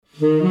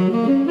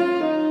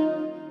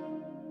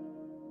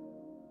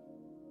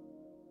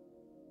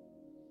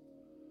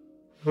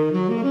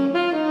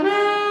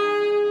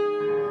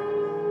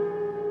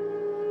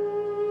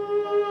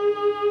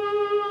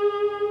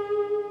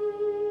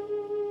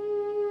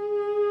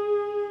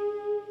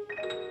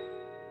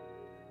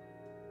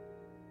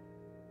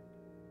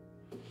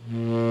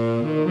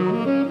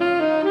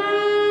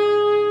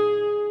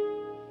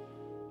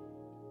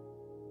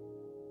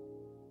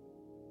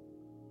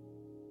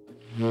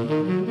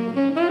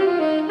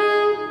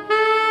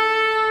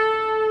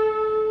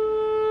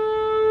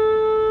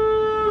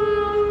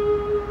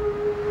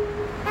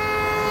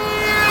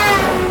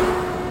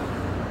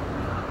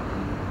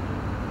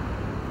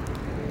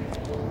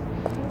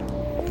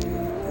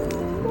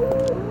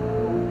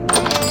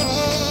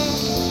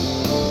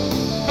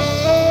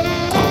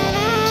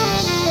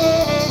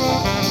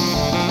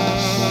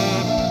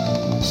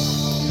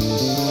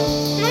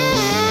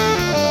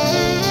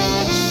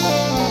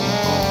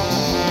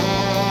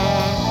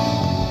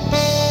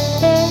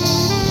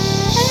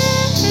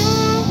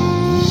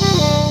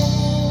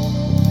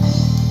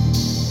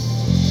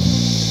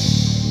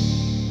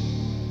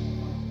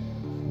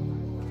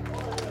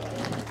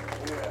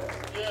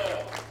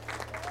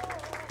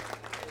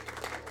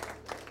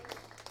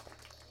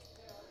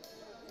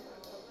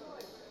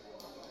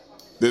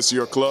This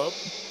your club?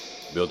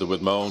 Built it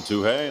with my own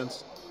two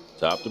hands,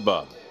 top to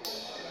bottom.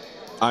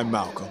 I'm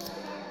Malcolm.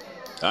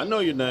 I know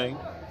your name.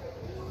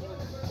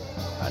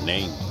 I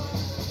named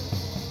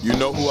you. You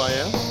know who I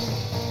am?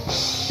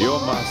 You're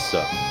my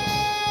son.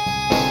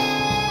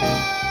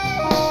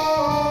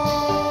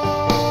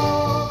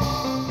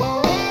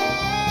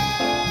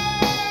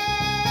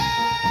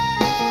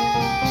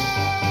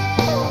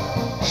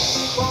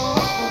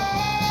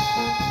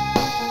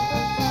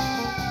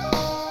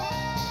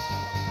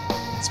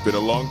 It's been a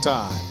long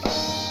time.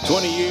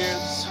 20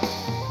 years,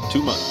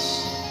 2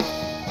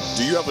 months.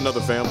 Do you have another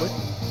family?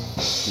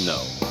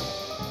 No.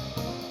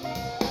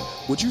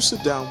 Would you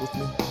sit down with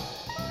me?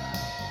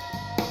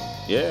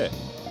 Yeah.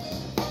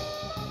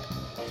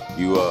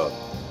 You,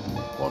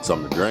 want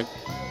something to drink?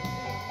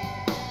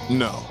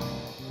 No.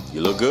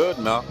 You look good,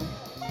 Malcolm.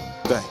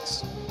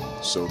 Thanks.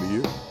 So do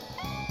you.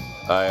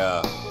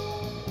 I,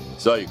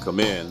 saw you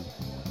come in.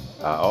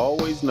 I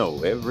always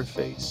know every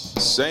face.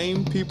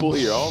 Same people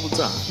here all the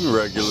time.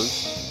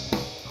 Regulars.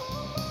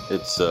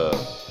 It's, a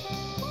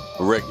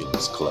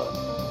regulars club.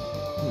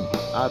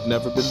 I've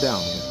never been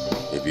down here.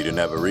 If you didn't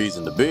have a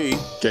reason to be.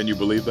 Can you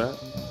believe that?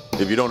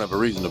 If you don't have a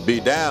reason to be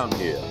down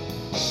here,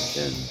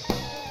 then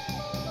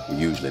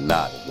you're usually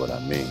not, is what I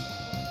mean.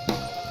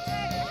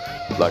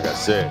 Like I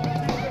said,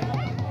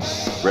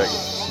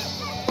 regulars.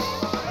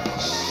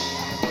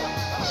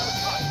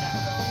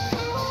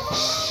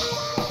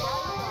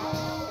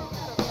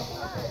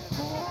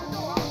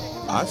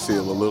 I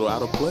feel a little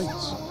out of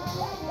place.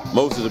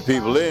 Most of the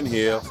people in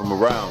here are from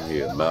around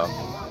here,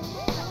 Malcolm.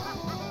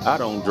 I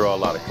don't draw a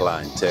lot of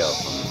clientele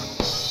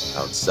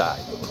from outside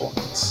the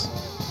points.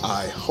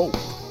 I hope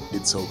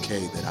it's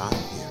okay that I'm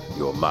here.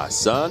 You're my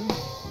son,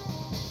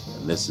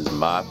 and this is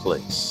my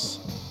place.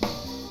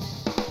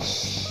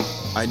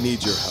 I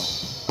need your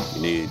help.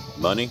 You need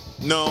money?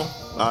 No,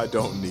 I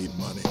don't need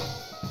money.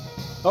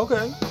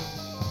 Okay.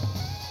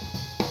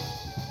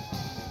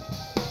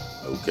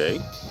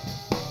 Okay.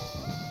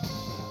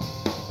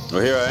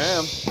 Well, here I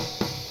am.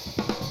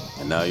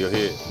 And now you're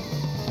here.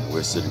 And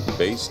we're sitting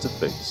face to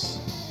face.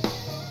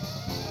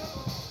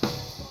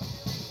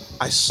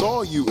 I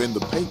saw you in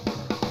the paper.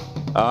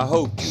 I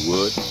hoped you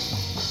would,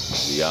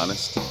 to be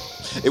honest.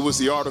 It was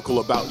the article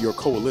about your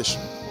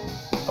coalition.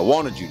 I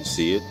wanted you to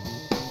see it.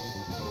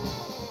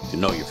 To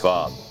know your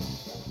father.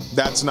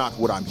 That's not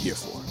what I'm here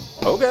for.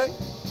 Okay.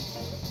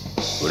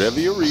 Whatever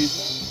your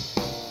reason,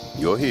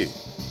 you're here.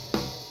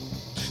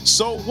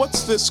 So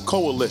what's this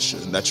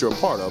coalition that you're a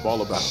part of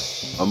all about?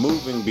 A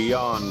moving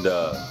beyond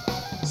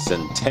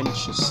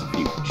sententious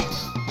future.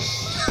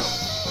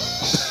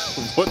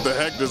 What the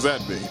heck does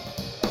that mean?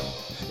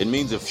 It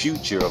means a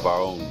future of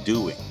our own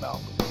doing,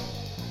 Malcolm.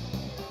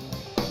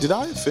 Did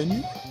I offend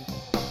you?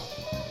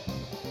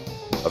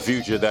 A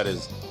future that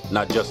is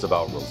not just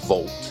about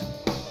revolt,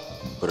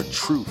 but a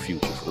true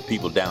future for the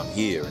people down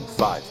here in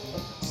 5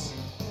 Points.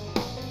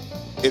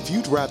 If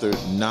you'd rather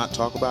not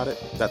talk about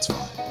it, that's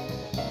fine.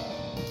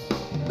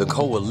 The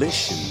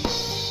coalition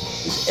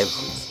is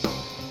everything.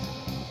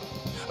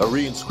 A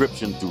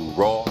reinscription through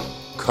raw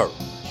courage.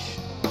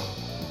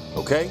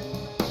 Okay?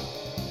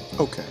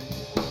 Okay.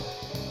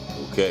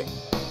 Okay.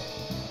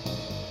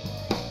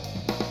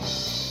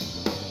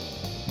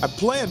 I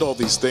planned all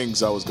these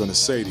things I was going to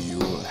say to you,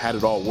 had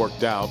it all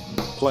worked out,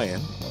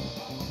 planned.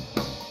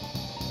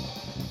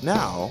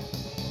 Now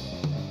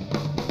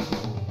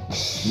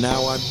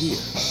I'm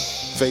here,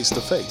 face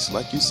to face,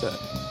 like you said.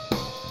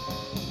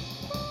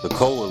 The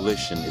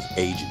coalition is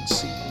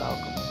agency,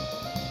 Malcolm.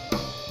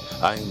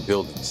 I am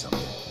building something.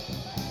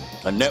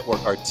 A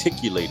network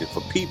articulated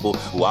for people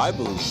who I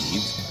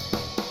believe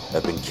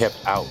have been kept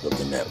out of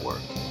the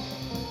network.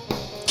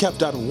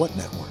 Kept out of what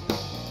network?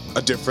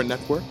 A different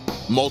network?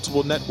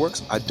 Multiple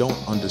networks? I don't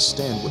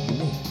understand what you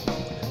mean.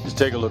 Just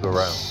take a look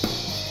around.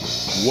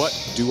 What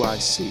do I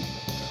see?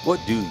 What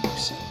do you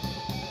see?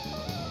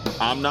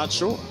 I'm not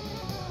sure.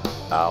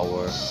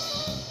 Our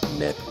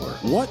network.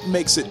 What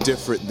makes it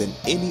different than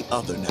any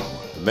other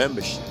network?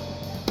 Membership.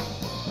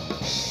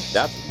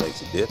 That's what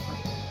makes it different.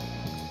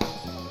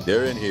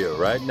 They're in here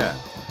right now,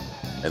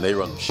 and they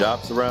run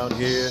shops around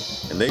here,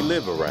 and they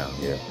live around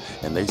here,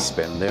 and they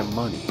spend their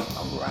money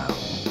around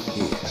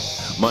here.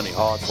 Money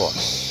hard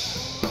fought.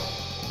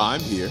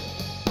 I'm here.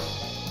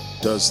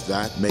 Does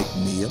that make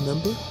me a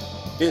member?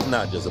 It's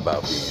not just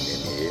about being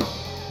in here.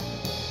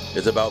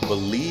 It's about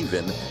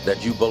believing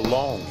that you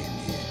belong in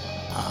here.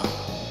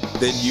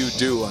 Then you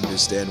do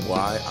understand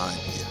why I'm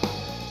here.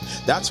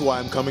 That's why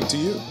I'm coming to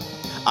you.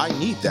 I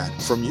need that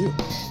from you.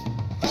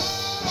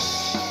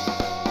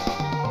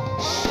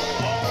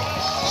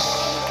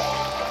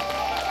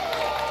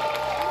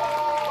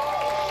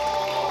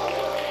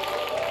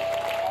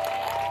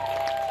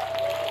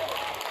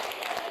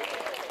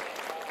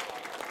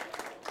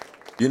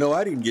 You know,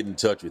 I didn't get in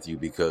touch with you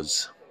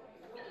because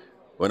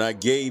when I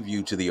gave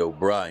you to the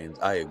O'Briens,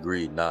 I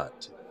agreed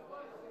not to.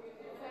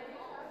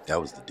 That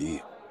was the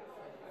deal.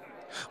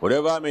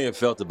 Whatever I may have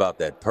felt about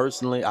that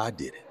personally, I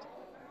did it.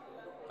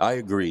 I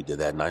agreed to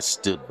that, and I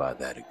stood by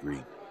that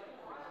agreement.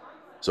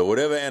 So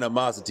whatever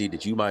animosity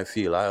that you might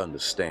feel, I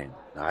understand.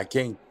 Now, I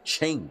can't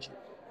change it,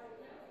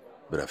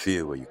 but I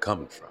feel where you're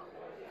coming from.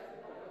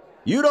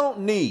 You don't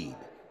need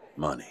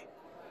money.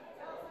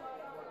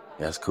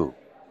 That's cool.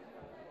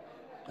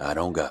 I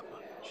don't got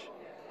much.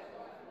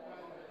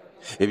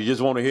 If you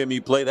just want to hear me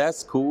play,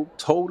 that's cool.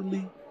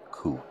 Totally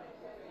cool.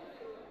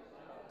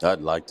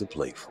 I'd like to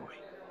play for you.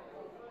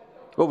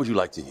 What would you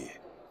like to hear?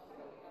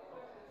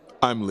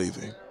 I'm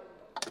leaving.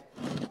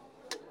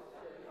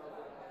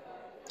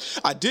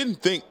 I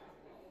didn't think...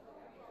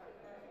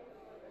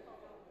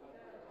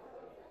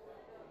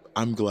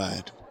 I'm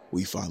glad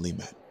we finally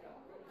met.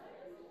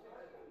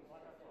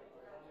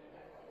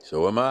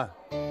 So am I.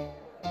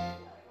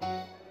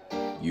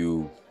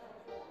 You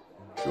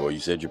sure you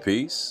said your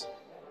piece?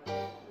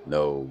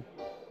 No.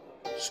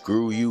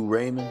 Screw you,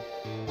 Raymond?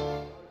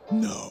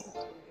 No.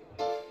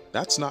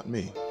 That's not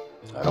me.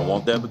 I don't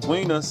want that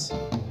between us.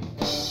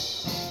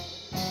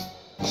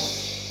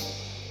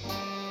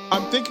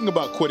 I'm thinking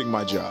about quitting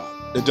my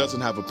job. It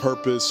doesn't have a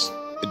purpose.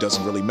 It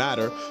doesn't really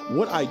matter.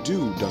 What I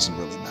do doesn't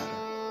really matter.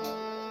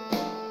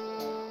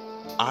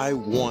 I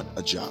want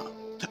a job.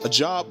 A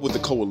job with the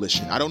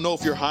coalition. I don't know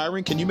if you're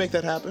hiring. Can you make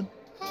that happen?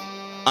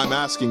 I'm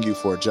asking you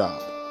for a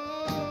job.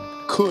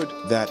 Could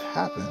that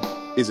happen?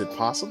 Is it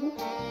possible?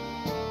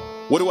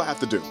 What do I have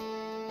to do?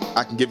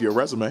 I can give you a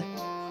resume.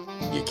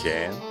 You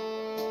can.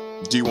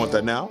 Do you want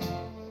that now?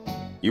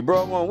 You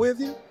brought one with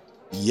you?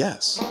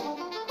 Yes.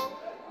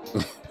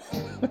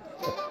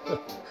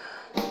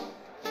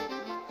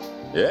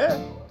 Yeah.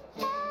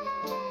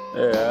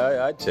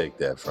 Yeah, I'd take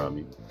that from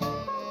you.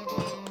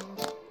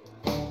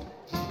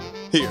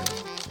 Here.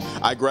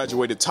 I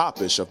graduated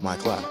top-ish of my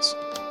class.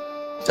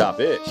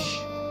 Top-ish?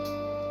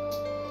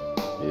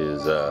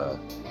 Is,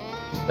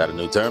 that a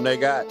new term they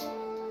got?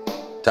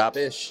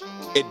 Top-ish?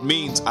 It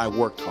means I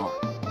worked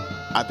hard.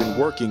 I've been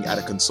working at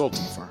a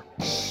consulting firm.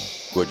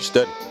 What'd you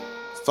study?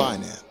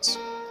 Finance.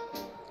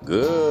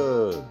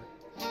 Good.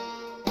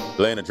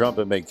 Playing the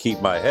trumpet may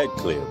keep my head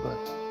clear, but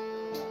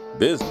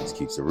business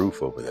keeps the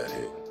roof over that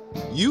head.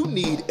 You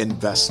need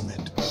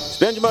investment.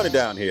 Spend your money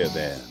down here,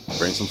 then.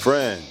 Bring some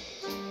friends.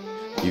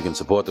 You can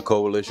support the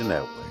coalition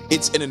that way.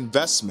 It's an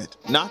investment,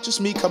 not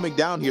just me coming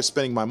down here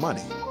spending my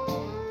money.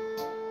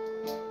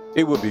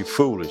 It would be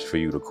foolish for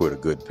you to quit a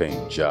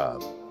good-paying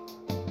job.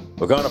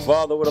 What kind of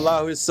father would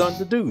allow his son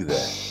to do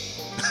that?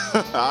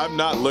 I'm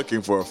not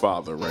looking for a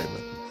father,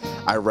 Raymond.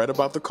 I read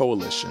about the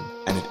coalition,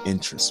 and it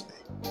interests me.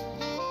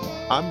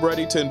 I'm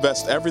ready to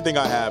invest everything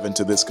I have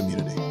into this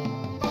community.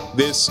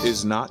 This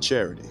is not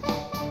charity.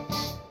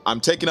 I'm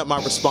taking up my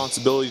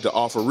responsibility to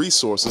offer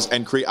resources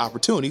and create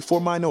opportunity for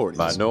minorities.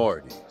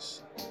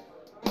 Minorities?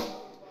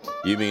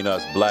 You mean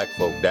us black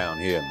folk down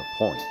here in the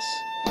points?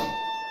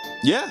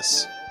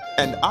 Yes,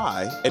 and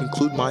I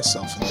include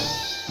myself in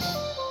that.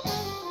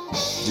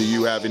 Do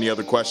you have any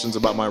other questions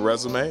about my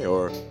resume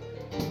or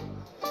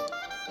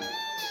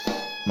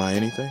my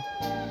anything?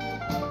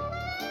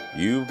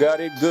 You've got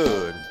it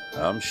good,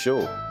 I'm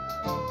sure.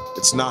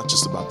 It's not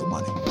just about the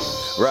money.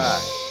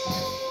 Right.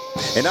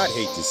 And I'd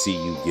hate to see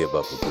you give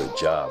up a good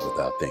job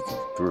without thinking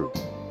it through.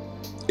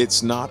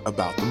 It's not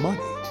about the money.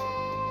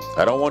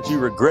 I don't want you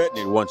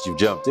regretting it once you've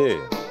jumped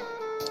in.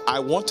 I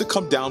want to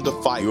come down to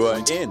 5 You are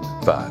points in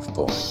 5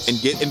 points. and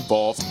get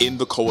involved in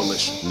the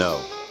coalition. No.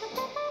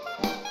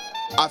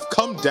 I've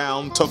come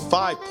down to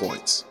 5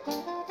 points.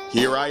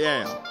 Here I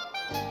am.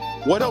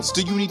 What else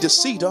do you need to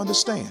see to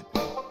understand?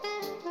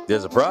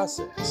 There's a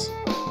process.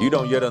 You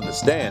don't yet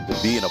understand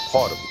to being a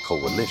part of the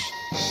coalition.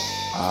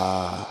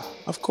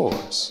 Of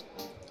course.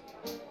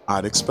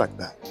 I'd expect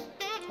that.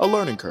 A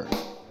learning curve.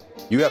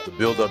 You have to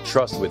build up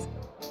trust with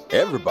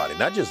everybody,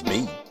 not just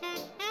me.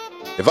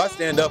 If I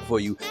stand up for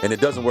you and it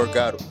doesn't work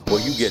out, or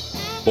you get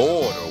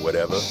bored or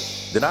whatever,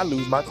 then I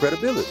lose my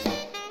credibility.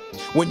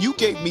 When you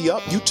gave me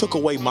up, you took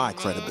away my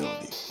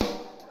credibility.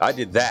 I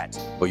did that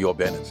for your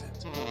benefit.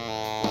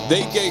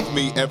 They gave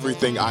me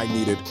everything I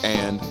needed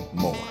and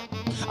more.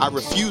 I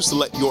refuse to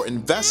let your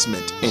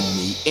investment in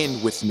me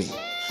end with me.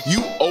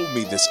 You owe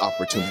me this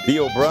opportunity. The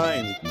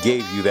O'Briens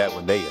gave you that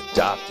when they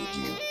adopted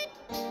you.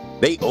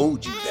 They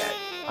owed you that.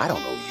 I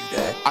don't owe you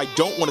that. I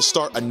don't want to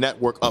start a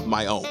network of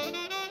my own.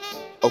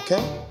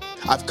 Okay?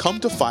 I've come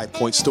to 5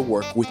 Points to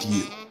work with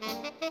you.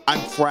 I'm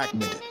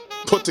fragmented,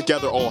 put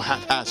together all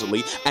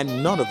haphazardly,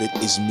 and none of it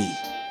is me.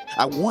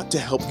 I want to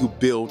help you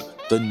build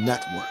the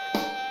network.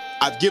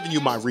 I've given you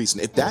my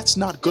reason. If that's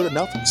not good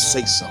enough,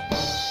 say so.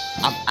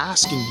 I'm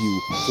asking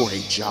you for a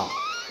job.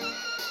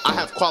 I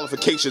have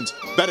qualifications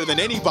better than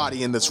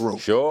anybody in this room.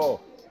 Sure.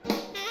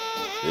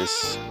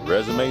 This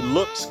resume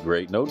looks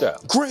great, no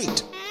doubt.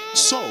 Great.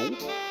 So,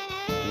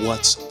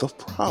 what's the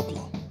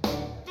problem?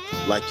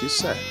 Like you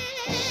said,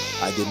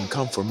 I didn't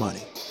come for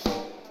money.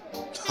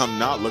 I'm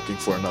not looking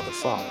for another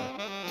father.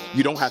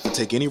 You don't have to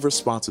take any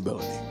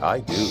responsibility. I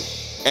do.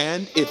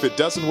 And if it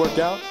doesn't work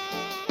out,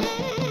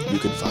 you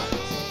can fire me.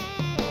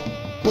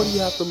 What do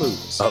you have to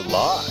lose? A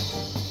lot.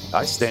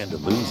 I stand to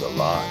lose a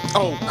lot.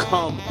 Oh,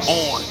 come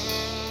on.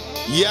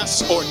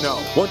 Yes or no?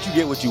 Once you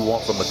get what you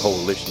want from the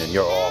coalition and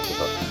you're off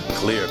with a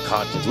clear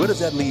conscience, where does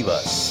that leave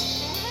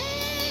us?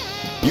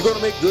 You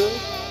gonna make good?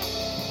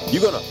 You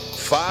gonna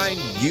find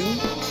you?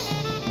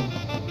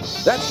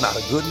 That's not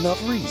a good enough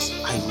reason.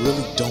 I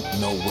really don't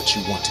know what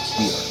you want to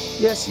hear.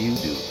 Yes, you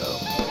do, though.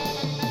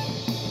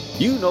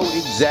 You know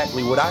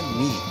exactly what I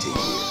need to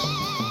hear.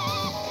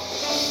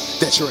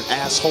 That you're an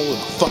asshole and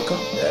a fuck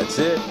up? That's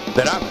it.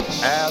 That I'm an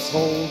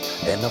asshole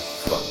and a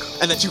fuck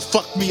up. And that you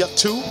fucked me up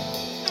too?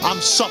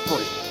 I'm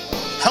suffering.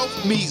 Help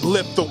me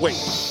lift the weight.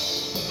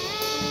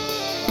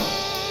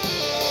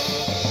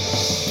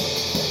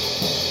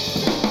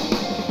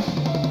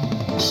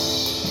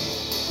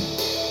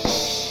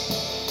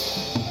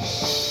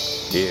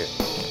 Here.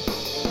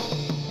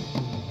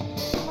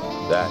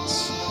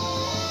 That's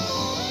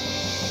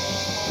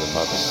your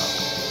mother now.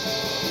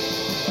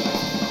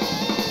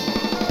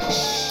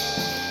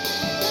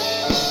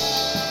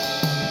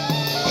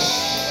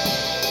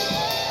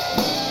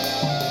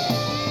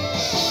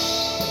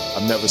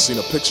 I've never seen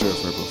a picture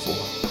of her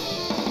before.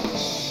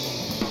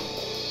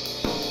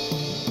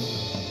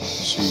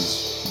 She's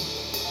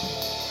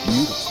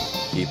beautiful.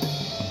 Keep it.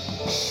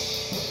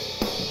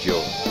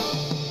 Joe.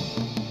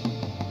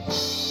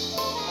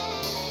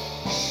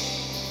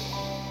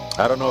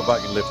 I don't know if I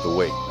can lift the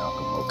weight,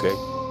 Malcolm, okay?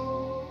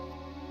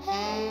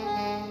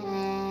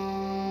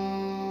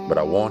 But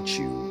I want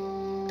you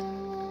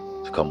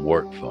to come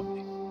work for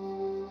me.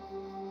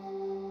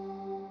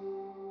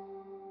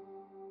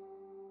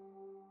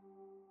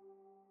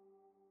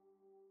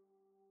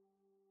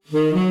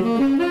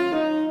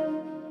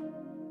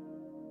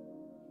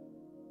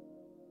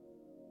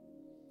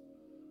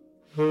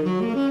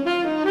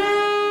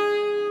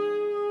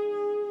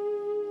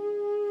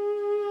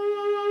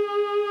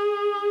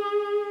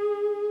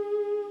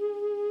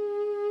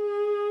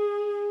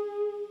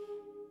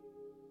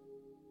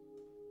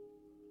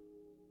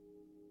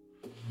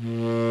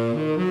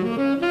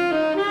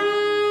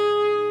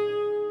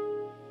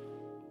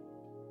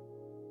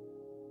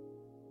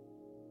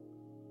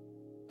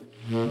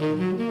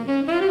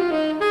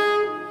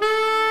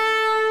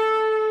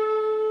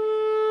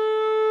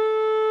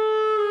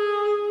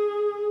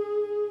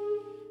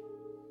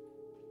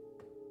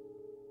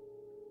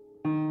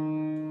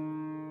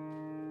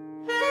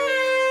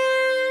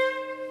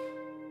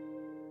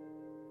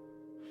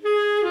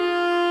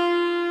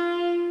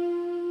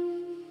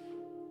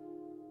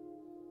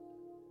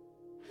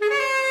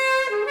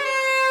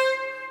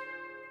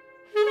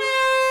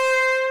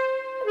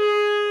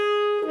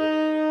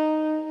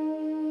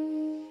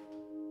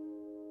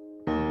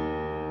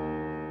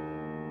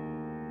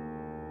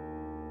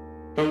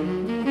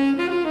 Thank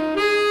you.